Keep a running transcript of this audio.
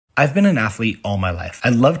I've been an athlete all my life. I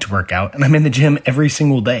love to work out, and I'm in the gym every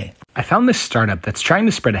single day. I found this startup that's trying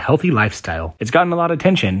to spread a healthy lifestyle. It's gotten a lot of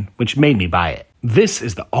attention, which made me buy it. This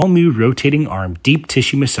is the all-new rotating arm deep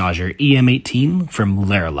tissue massager EM18 from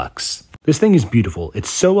Lairlux. This thing is beautiful.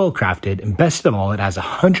 It's so well crafted, and best of all, it has a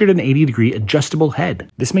 180-degree adjustable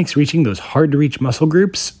head. This makes reaching those hard-to-reach muscle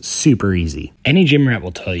groups super easy. Any gym rat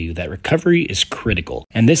will tell you that recovery is critical,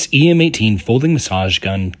 and this EM18 folding massage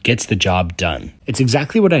gun gets the job done. It's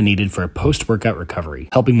exactly what I needed for a post-workout recovery,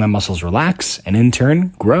 helping my muscles relax and in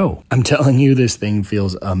turn grow. I'm telling you, this thing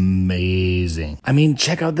feels amazing. I mean,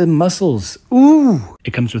 check out the muscles. Ooh!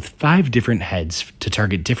 It comes with 5 different heads to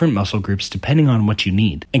target different muscle groups depending on what you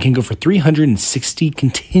need, and can go for 360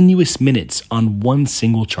 continuous minutes on one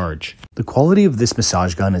single charge. The quality of this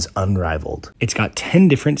massage gun is unrivaled. It's got 10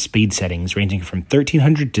 different speed settings ranging from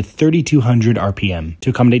 1300 to 3200 RPM to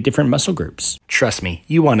accommodate different muscle groups. Trust me,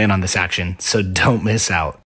 you want in on this action, so don't miss out.